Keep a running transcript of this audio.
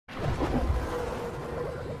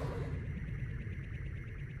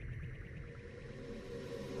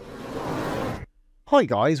Hi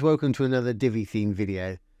guys, welcome to another Divi Theme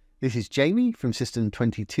video. This is Jamie from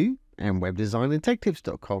System22 and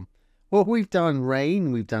webdesignandtechtips.com. Well, we've done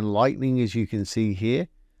rain, we've done lightning as you can see here,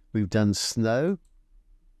 we've done snow,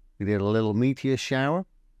 we did a little meteor shower.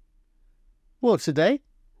 Well, today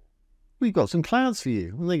we've got some clouds for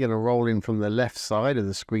you. They're going to roll in from the left side of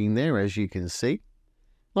the screen there, as you can see.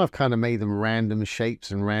 I've kind of made them random shapes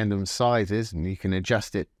and random sizes, and you can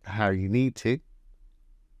adjust it how you need to.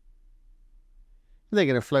 They're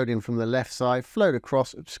going to float in from the left side, float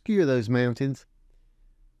across, obscure those mountains.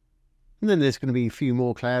 And then there's going to be a few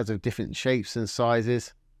more clouds of different shapes and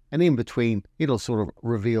sizes. And in between, it'll sort of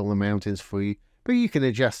reveal the mountains for you. But you can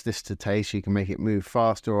adjust this to taste. You can make it move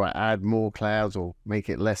faster or add more clouds or make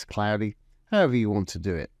it less cloudy, however you want to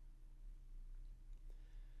do it.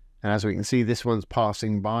 And as we can see, this one's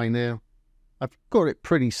passing by now. I've got it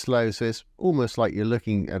pretty slow, so it's almost like you're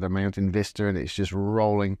looking at a mountain vista and it's just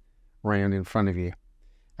rolling around in front of you.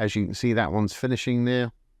 As you can see, that one's finishing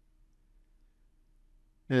now.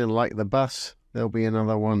 And like the bus, there'll be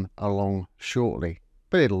another one along shortly.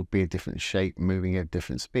 But it'll be a different shape, moving at a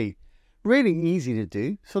different speed. Really easy to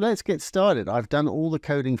do, so let's get started. I've done all the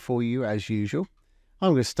coding for you as usual.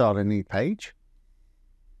 I'm going to start a new page.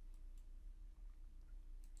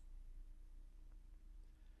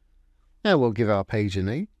 And we'll give our page a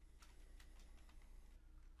name.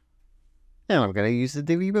 And I'm going to use the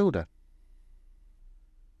Divi Builder.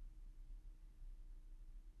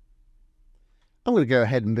 I'm going to go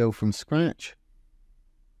ahead and build from scratch.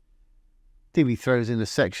 Divi throws in a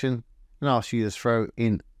section and asks you to throw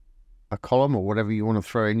in a column or whatever you want to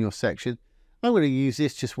throw in your section. I'm going to use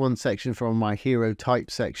this, just one section from my hero type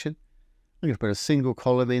section. I'm going to put a single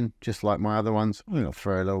column in, just like my other ones. I'm going to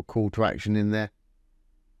throw a little call to action in there.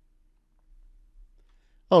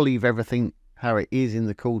 I'll leave everything how it is in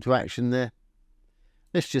the call to action there.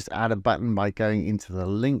 Let's just add a button by going into the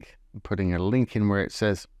link and putting a link in where it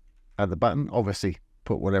says add the button. Obviously,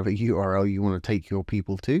 put whatever URL you want to take your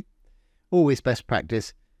people to. Always best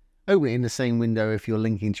practice. Open it in the same window if you're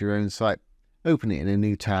linking to your own site. Open it in a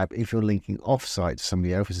new tab if you're linking off-site to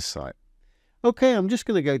somebody else's site. Okay, I'm just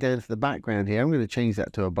going to go down to the background here. I'm going to change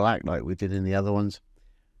that to a black like we did in the other ones.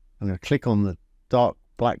 I'm going to click on the dark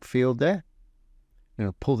black field there. I'm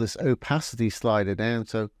going to pull this opacity slider down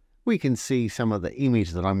so we can see some of the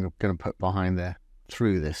image that I'm going to put behind there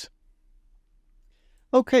through this.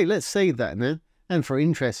 Okay, let's save that now. And for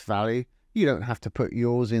interest value, you don't have to put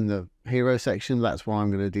yours in the hero section. That's what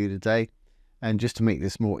I'm going to do today. And just to make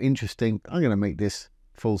this more interesting, I'm going to make this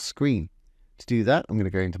full screen. To do that, I'm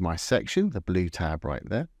going to go into my section, the blue tab right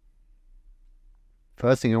there.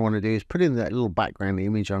 First thing I want to do is put in that little background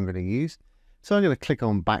image I'm going to use. So I'm going to click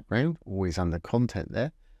on background, always under content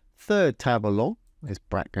there. Third tab along is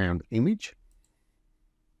background image.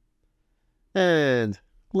 And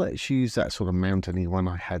let's use that sort of mountainy one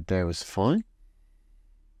I had there as fine.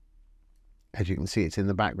 As you can see, it's in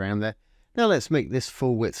the background there. Now let's make this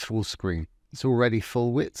full width, full screen. It's already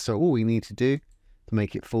full width, so all we need to do to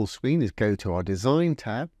make it full screen is go to our design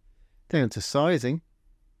tab, down to sizing.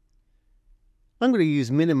 I'm going to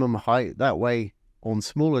use minimum height. That way, on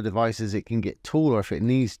smaller devices, it can get taller if it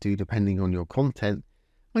needs to, depending on your content.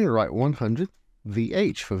 I'm going to write 100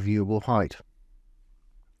 VH for viewable height.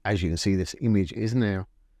 As you can see, this image is now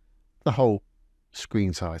the whole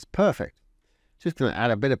screen size. Perfect. Just going to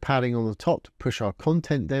add a bit of padding on the top to push our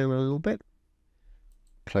content down a little bit.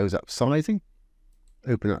 Close up sizing.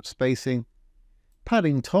 Open up spacing.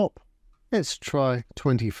 Padding top. Let's try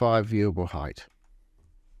 25 viewable height.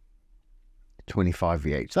 25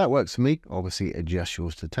 VH. That works for me. Obviously, adjust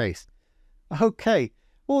yours to taste. Okay.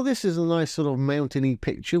 Well, this is a nice sort of mountainy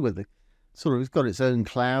picture with the sort of, it's got its own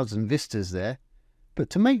clouds and vistas there. But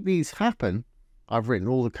to make these happen, I've written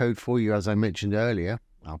all the code for you, as I mentioned earlier.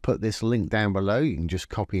 I'll put this link down below. You can just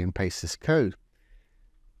copy and paste this code.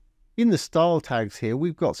 In the style tags here,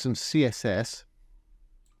 we've got some CSS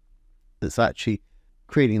that's actually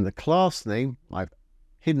creating the class name. I've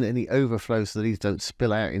hidden any overflow so that these don't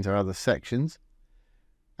spill out into other sections.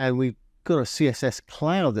 And we've got a CSS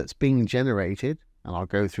cloud that's being generated. And I'll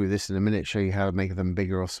go through this in a minute, show you how to make them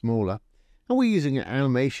bigger or smaller. And we're using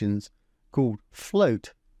animations called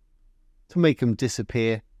float to make them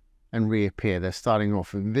disappear and reappear. They're starting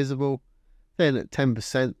off invisible, then at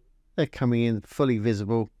 10% they're coming in fully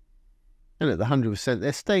visible, and at the 100%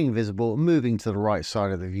 they're staying visible and moving to the right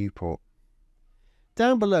side of the viewport.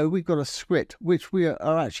 Down below we've got a script which we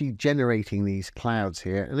are actually generating these clouds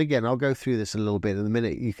here, and again I'll go through this a little bit in a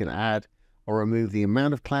minute. You can add or remove the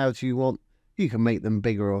amount of clouds you want, you can make them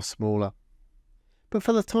bigger or smaller. But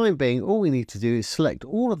for the time being, all we need to do is select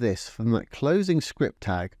all of this from that closing script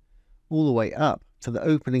tag all the way up to the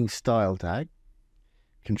opening style tag.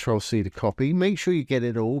 Control C to copy. Make sure you get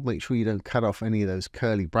it all. Make sure you don't cut off any of those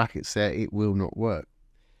curly brackets there. It will not work.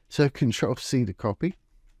 So Control C to copy.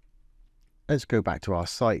 Let's go back to our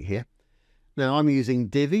site here. Now I'm using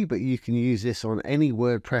Divi, but you can use this on any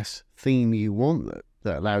WordPress theme you want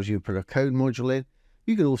that allows you to put a code module in.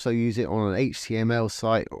 You can also use it on an HTML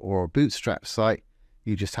site or a Bootstrap site.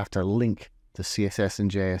 You just have to link the CSS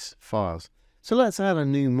and JS files. So let's add a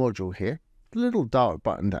new module here. A little dark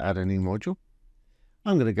button to add a new module.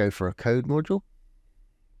 I'm going to go for a code module.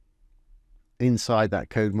 Inside that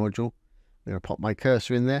code module, I'm going to pop my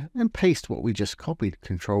cursor in there and paste what we just copied.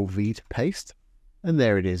 Control V to paste. And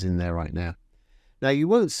there it is in there right now. Now you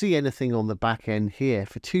won't see anything on the back end here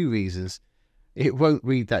for two reasons. It won't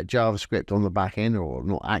read that JavaScript on the back end, or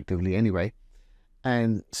not actively anyway.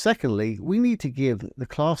 And secondly, we need to give the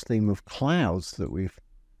class name of clouds that we've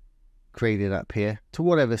created up here to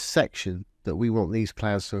whatever section that we want these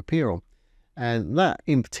clouds to appear on. And that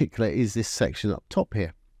in particular is this section up top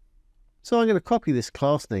here. So I'm going to copy this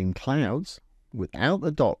class name clouds without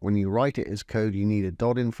the dot. When you write it as code, you need a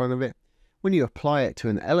dot in front of it. When you apply it to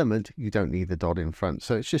an element, you don't need the dot in front.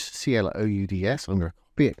 So it's just CLOUDS. I'm going to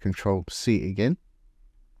copy it, Control C again.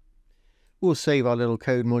 We'll save our little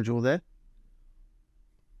code module there.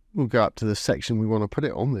 We'll go up to the section we want to put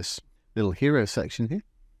it on, this little hero section here.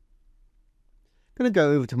 I'm going to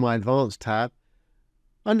go over to my Advanced tab.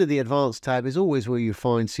 Under the Advanced tab is always where you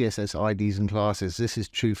find CSS IDs and classes. This is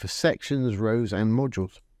true for sections, rows, and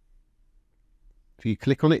modules. If you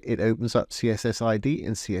click on it, it opens up CSS ID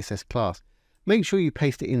and CSS class. Make sure you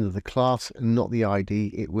paste it into the class and not the ID.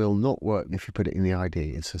 It will not work if you put it in the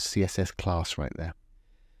ID. It's a CSS class right there.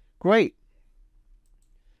 Great.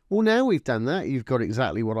 Well, now we've done that, you've got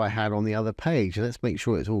exactly what I had on the other page. Let's make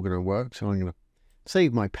sure it's all going to work. So I'm going to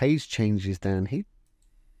save my page changes down here.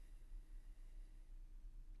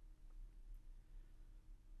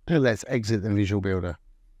 And let's exit the Visual Builder.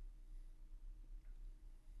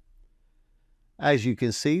 As you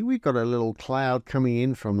can see, we've got a little cloud coming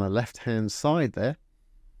in from the left-hand side there.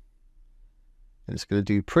 And it's going to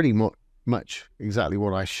do pretty much exactly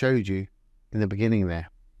what I showed you in the beginning there.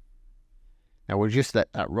 Now we'll just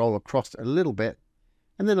let that roll across a little bit,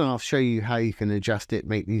 and then I'll show you how you can adjust it,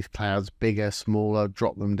 make these clouds bigger, smaller,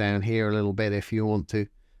 drop them down here a little bit if you want to,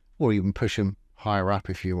 or even push them higher up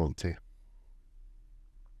if you want to.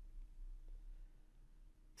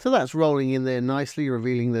 So that's rolling in there nicely,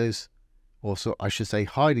 revealing those, or so I should say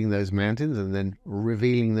hiding those mountains and then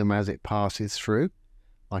revealing them as it passes through,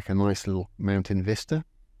 like a nice little mountain vista.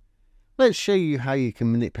 Let's show you how you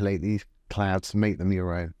can manipulate these clouds to make them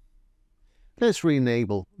your own. Let's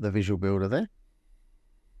re-enable the Visual Builder there.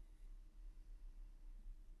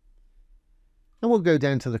 And we'll go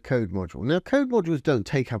down to the code module. Now, code modules don't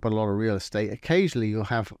take up a lot of real estate. Occasionally, you'll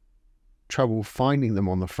have trouble finding them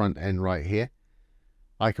on the front end right here.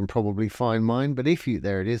 I can probably find mine, but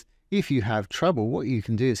there it is. If you have trouble, what you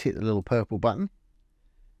can do is hit the little purple button,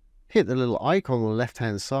 hit the little icon on the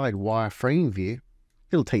left-hand side, wireframe view.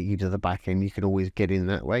 It'll take you to the back end. You can always get in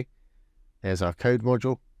that way. There's our code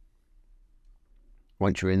module.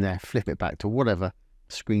 Once you're in there, flip it back to whatever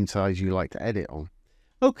screen size you like to edit on.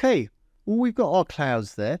 Okay, well, we've got our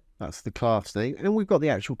clouds there. That's the class name. And we've got the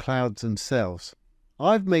actual clouds themselves.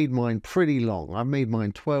 I've made mine pretty long. I've made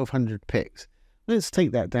mine 1200 pixels. Let's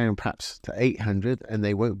take that down perhaps to 800, and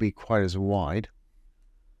they won't be quite as wide.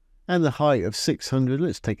 And the height of 600,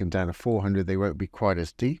 let's take them down to 400. They won't be quite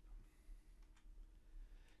as deep.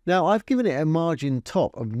 Now, I've given it a margin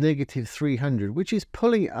top of -300, which is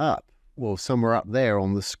pulling it up. Well, somewhere up there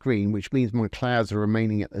on the screen, which means my clouds are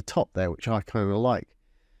remaining at the top there, which I kind of like.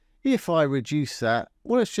 If I reduce that,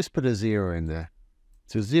 well, let's just put a 0 in there.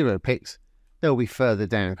 So 0 pixels, they'll be further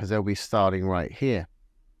down because they'll be starting right here.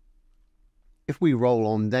 If we roll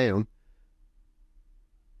on down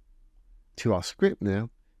to our script now,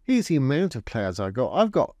 here's the amount of clouds I've got.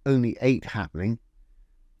 I've got only 8 happening.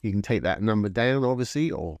 You can take that number down,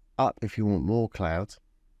 obviously, or up if you want more clouds.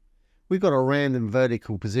 We've got a random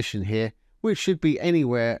vertical position here, which should be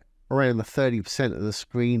anywhere around the 30% of the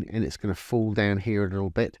screen, and it's going to fall down here a little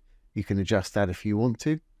bit. You can adjust that if you want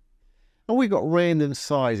to. And we've got random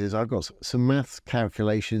sizes. I've got some maths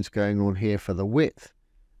calculations going on here for the width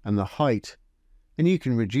and the height. And you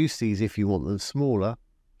can reduce these if you want them smaller.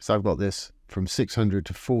 So I've got this from 600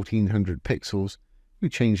 to 1400 pixels. We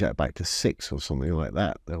change that back to 6 or something like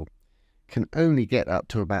that. They'll can only get up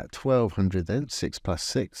to about 1200 then, 6 plus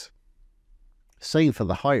 6. Same for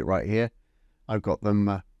the height right here. I've got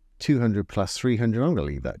them 200 plus 300. I'm going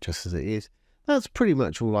to leave that just as it is. That's pretty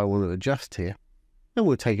much all I want to adjust here. And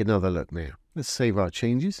we'll take another look now. Let's save our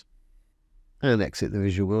changes. and exit the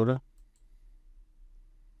Visual Builder.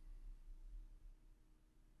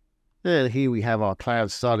 And here we have our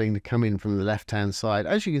clouds starting to come in from the left-hand side.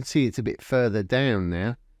 As you can see, it's a bit further down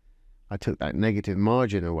now. I took that negative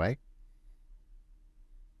margin away.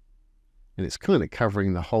 And it's kind of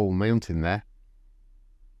covering the whole mountain there.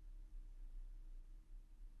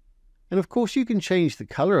 And of course, you can change the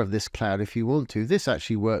color of this cloud if you want to. This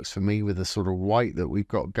actually works for me with the sort of white that we've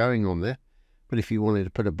got going on there. But if you wanted to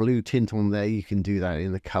put a blue tint on there, you can do that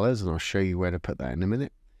in the colors, and I'll show you where to put that in a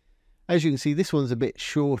minute. As you can see, this one's a bit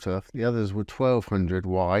shorter. The others were 1200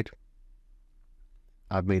 wide.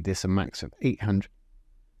 I've made this a max of 800.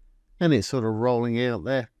 And it's sort of rolling out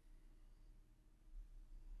there.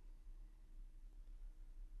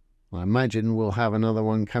 I imagine we'll have another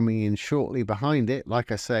one coming in shortly behind it. Like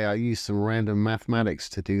I say, I used some random mathematics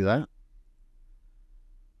to do that,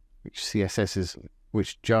 which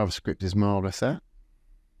JavaScript is marvelous at.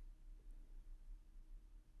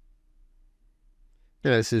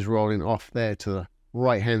 Now this is rolling off there to the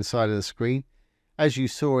right hand side of the screen. As you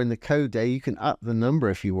saw in the code there, you can up the number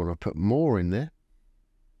if you want to put more in there.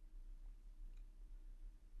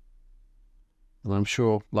 And I'm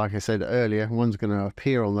sure, like I said earlier, one's going to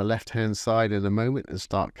appear on the left hand side in a moment and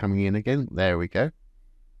start coming in again. There we go.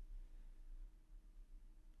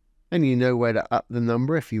 And you know where to up the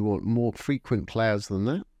number if you want more frequent clouds than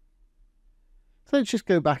that. So let's just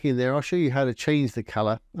go back in there. I'll show you how to change the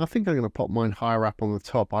color. I think I'm going to pop mine higher up on the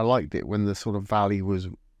top. I liked it when the sort of valley was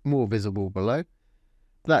more visible below.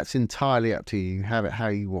 That's entirely up to you. You have it how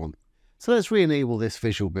you want. So let's re-enable this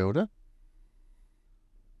Visual Builder.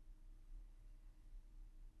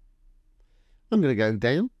 I'm going to go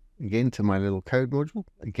down again to my little code module.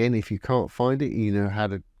 Again, if you can't find it, you know how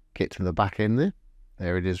to get to the back end there.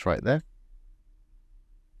 There it is right there.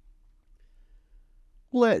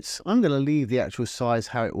 I'm going to leave the actual size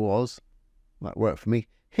how it was. That worked for me.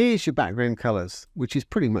 Here's your background colors, which is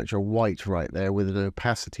pretty much a white right there with an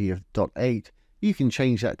opacity of 0.8. You can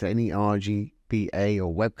change that to any RGBA or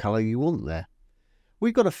web color you want there.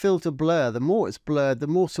 We've got a filter blur. The more it's blurred, the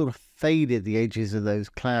more sort of faded the edges of those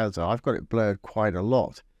clouds are. I've got it blurred quite a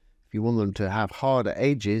lot. If you want them to have harder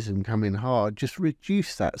edges and come in hard, just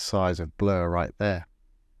reduce that size of blur right there.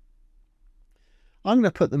 I'm going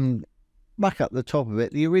to put them back up the top of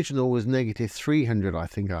it. The original was negative 300, I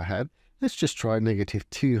think I had. Let's just try negative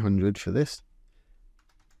 200 for this.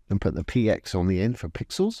 And put the PX on the end for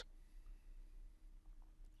pixels.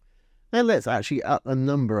 Now let's actually up the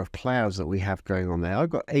number of clouds that we have going on there. I've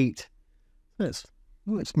got 8. Let's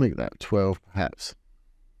make that 12 perhaps.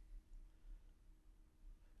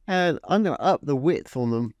 And I'm going to up the width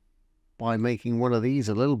on them by making one of these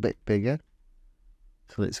a little bit bigger.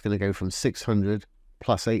 So it's going to go from 600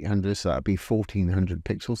 plus 800, so that'd be 1400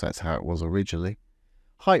 pixels. That's how it was originally.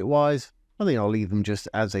 Height-wise, I think I'll leave them just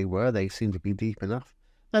as they were. They seem to be deep enough.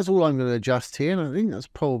 That's all I'm going to adjust here, and I think that's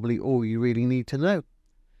probably all you really need to know.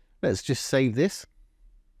 Let's just save this.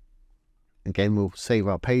 Again, we'll save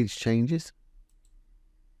our page changes.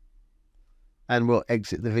 And we'll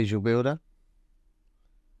exit the Visual Builder.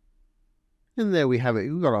 And there we have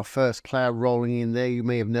it. We've got our first cloud rolling in there. You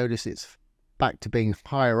may have noticed it's back to being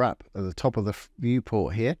higher up at the top of the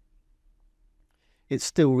viewport here. It's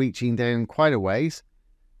still reaching down quite a ways.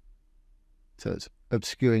 So it's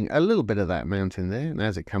obscuring a little bit of that mountain there. And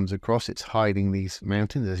as it comes across, it's hiding these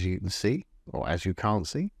mountains, as you can see, or as you can't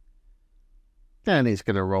see. And it's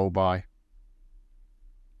going to roll by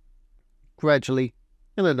gradually,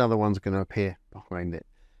 and another one's going to appear behind it.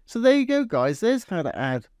 So there you go, guys. There's how to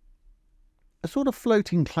add a sort of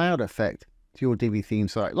floating cloud effect to your Divi theme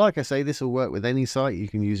site. Like I say, this will work with any site. You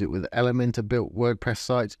can use it with Elementor built WordPress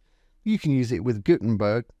sites. You can use it with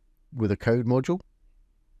Gutenberg with a code module.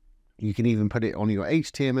 You can even put it on your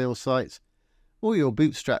HTML sites or your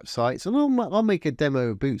Bootstrap sites. And I'll make a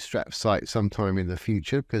demo Bootstrap site sometime in the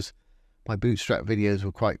future because my Bootstrap videos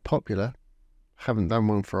were quite popular. Haven't done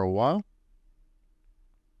one for a while.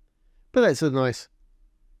 But that's a nice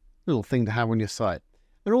little thing to have on your site.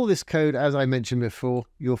 And all this code, as I mentioned before,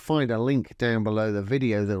 you'll find a link down below the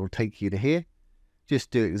video that will take you to here.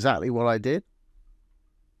 Just do exactly what I did.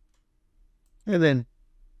 And then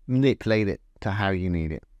manipulate it to how you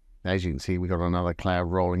need it. As you can see, we've got another cloud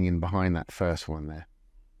rolling in behind that first one there.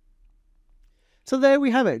 So there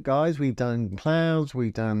we have it, guys. We've done clouds,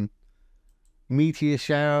 we've done meteor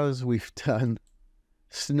showers, we've done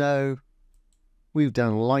snow, we've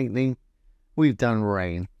done lightning, we've done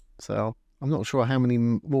rain. So I'm not sure how many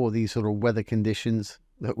more of these sort of weather conditions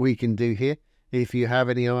that we can do here. If you have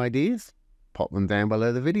any ideas, pop them down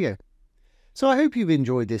below the video. So I hope you've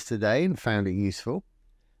enjoyed this today and found it useful.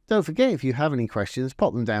 Don't forget, if you have any questions,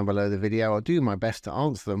 pop them down below the video. I'll do my best to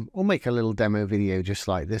answer them or make a little demo video just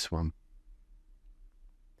like this one.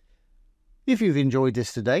 If you've enjoyed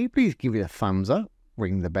this today, please give it a thumbs up,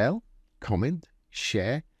 ring the bell, comment,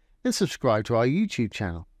 share, and subscribe to our YouTube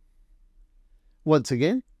channel. Once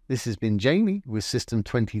again, this has been Jamie with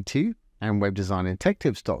System22 and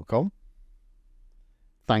webdesignandtechtips.com.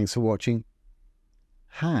 Thanks for watching.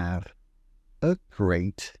 Have a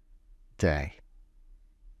great day.